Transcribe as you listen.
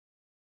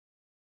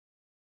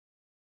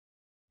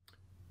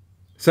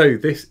So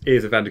this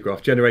is a Van de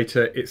Graaff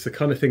generator. It's the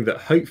kind of thing that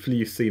hopefully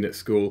you've seen at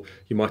school.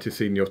 You might have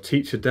seen your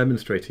teacher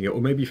demonstrating it,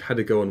 or maybe you've had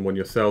to go on one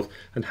yourself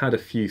and had a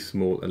few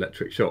small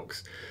electric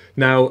shocks.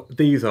 Now,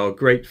 these are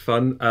great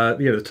fun.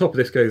 The top of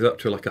this goes up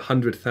to like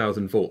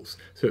 100,000 volts.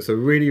 So it's a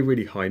really,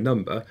 really high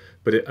number,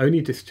 but it only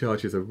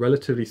discharges a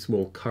relatively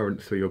small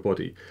current through your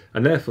body.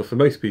 And therefore, for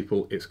most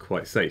people, it's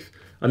quite safe,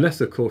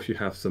 unless of course you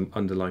have some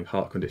underlying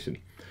heart condition.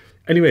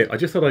 Anyway, I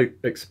just thought I'd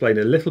explain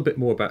a little bit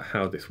more about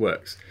how this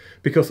works,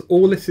 because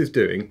all this is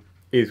doing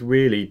is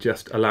really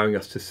just allowing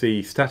us to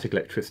see static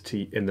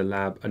electricity in the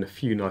lab and a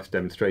few nice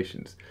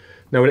demonstrations.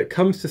 Now, when it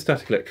comes to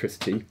static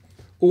electricity,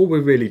 all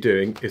we're really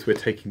doing is we're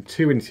taking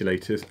two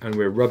insulators and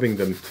we're rubbing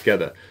them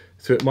together.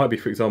 So it might be,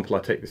 for example, I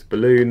take this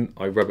balloon,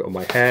 I rub it on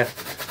my hair,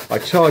 I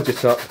charge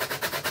it up,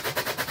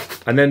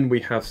 and then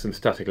we have some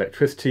static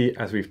electricity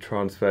as we've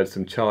transferred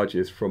some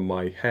charges from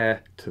my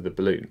hair to the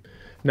balloon.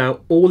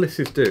 Now, all this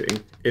is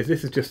doing is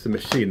this is just a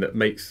machine that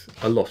makes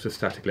a lot of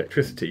static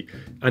electricity,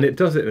 and it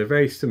does it in a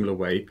very similar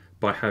way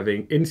by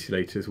having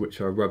insulators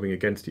which are rubbing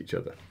against each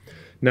other.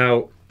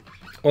 Now,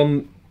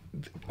 on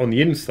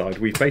the inside,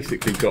 we've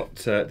basically got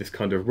this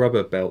kind of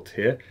rubber belt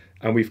here,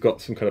 and we've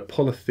got some kind of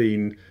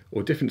polythene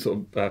or different sort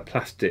of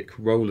plastic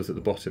rollers at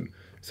the bottom.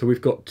 So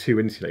we've got two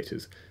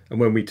insulators, and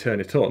when we turn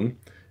it on,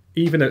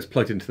 even though it's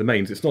plugged into the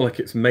mains, it's not like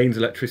it's mains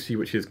electricity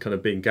which is kind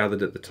of being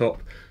gathered at the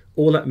top.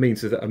 All that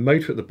means is that a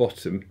motor at the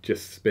bottom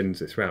just spins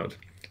this round.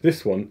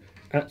 This one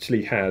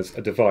actually has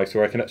a device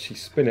where I can actually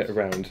spin it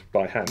around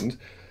by hand,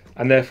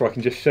 and therefore I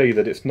can just show you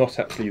that it's not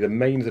actually the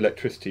mains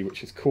electricity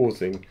which is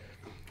causing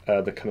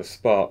the kind of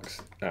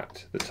sparks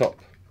at the top.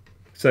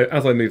 So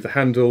as I move the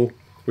handle,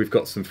 we've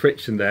got some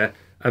friction there,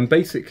 and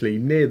basically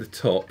near the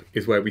top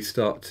is where we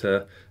start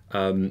to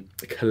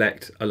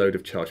collect a load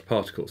of charged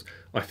particles.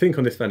 I think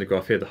on this Van de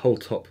Graaff here the whole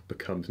top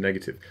becomes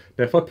negative.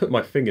 Now if I put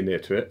my finger near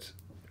to it,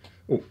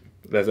 oh,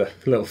 there's a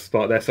little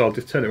spark there, so I'll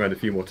just turn it around a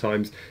few more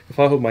times. If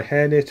I hold my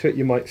hair near to it,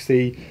 you might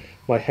see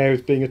my hair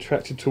is being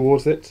attracted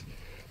towards it,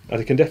 and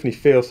I can definitely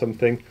feel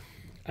something.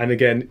 And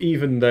again,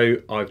 even though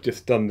I've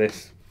just done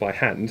this by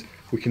hand,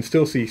 we can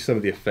still see some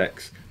of the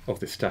effects of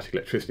this static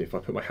electricity. If I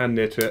put my hand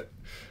near to it,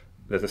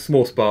 there's a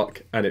small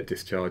spark and it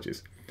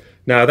discharges.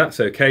 Now that's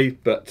okay,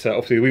 but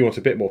obviously we want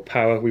a bit more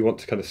power. We want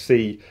to kind of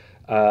see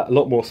a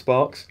lot more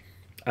sparks,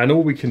 and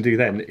all we can do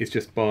then is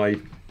just by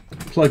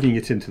plugging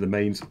it into the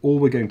mains, all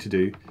we're going to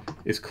do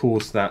is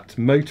cause that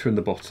motor in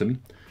the bottom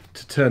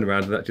to turn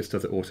around, and that just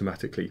does it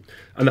automatically.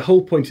 And the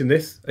whole point in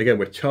this, again,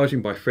 we're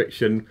charging by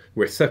friction,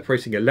 we're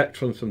separating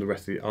electrons from the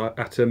rest of the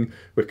atom,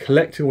 we're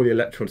collecting all the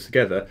electrons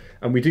together,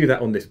 and we do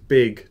that on this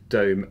big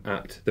dome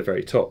at the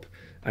very top.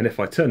 And if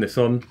I turn this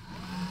on,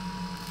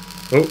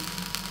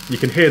 oh, you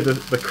can hear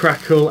the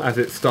crackle as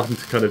it's starting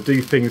to kind of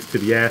do things to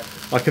the air.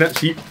 I can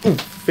actually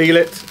feel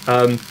it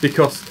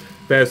because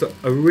there's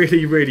a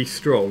really, really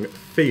strong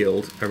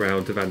field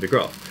around the Van de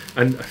Graaff.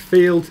 And a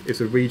field is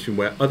a region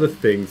where other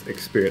things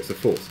experience a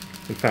force.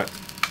 In fact,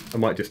 I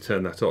might just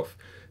turn that off.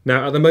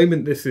 Now, at the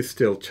moment, this is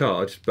still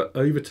charged, but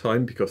over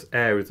time, because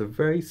air is a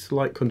very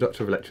slight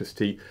conductor of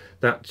electricity,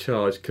 that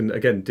charge can,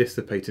 again,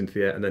 dissipate into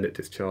the air and then it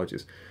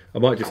discharges. I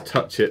might just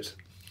touch it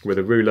with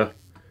a ruler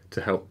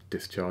to help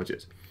discharge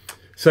it.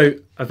 So,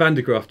 a Van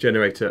de Graaff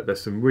generator,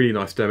 there's some really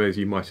nice demos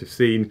you might have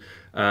seen.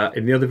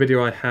 In the other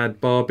video I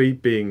had Barbie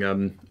being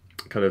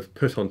kind of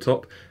put on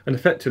top, and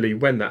effectively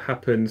when that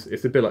happens,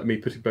 it's a bit like me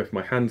putting both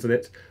my hands on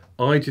it.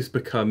 I just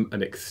become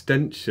an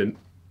extension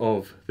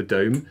of the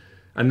dome,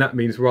 and that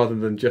means rather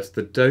than just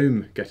the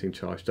dome getting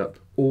charged up,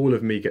 all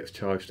of me gets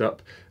charged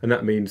up, and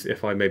that means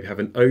if I maybe have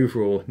an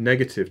overall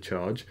negative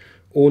charge,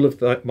 all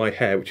of my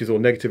hair, which is all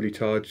negatively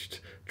charged,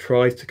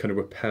 tries to kind of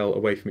repel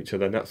away from each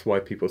other, and that's why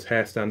people's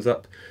hair stands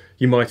up.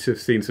 You might have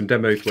seen some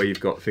demos where you've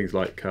got things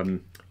like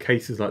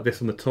cases like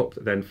this on the top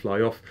that then fly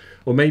off,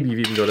 or maybe you've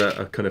even got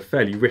a kind of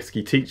fairly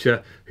risky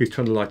teacher who's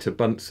trying to light a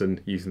Bunsen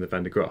using the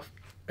Van de Graaff.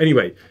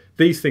 Anyway,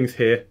 these things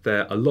here,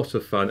 they're a lot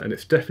of fun, and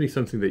it's definitely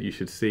something that you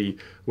should see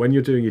when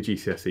you're doing your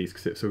GCSEs,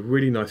 because it's a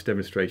really nice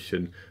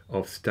demonstration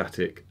of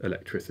static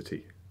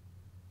electricity.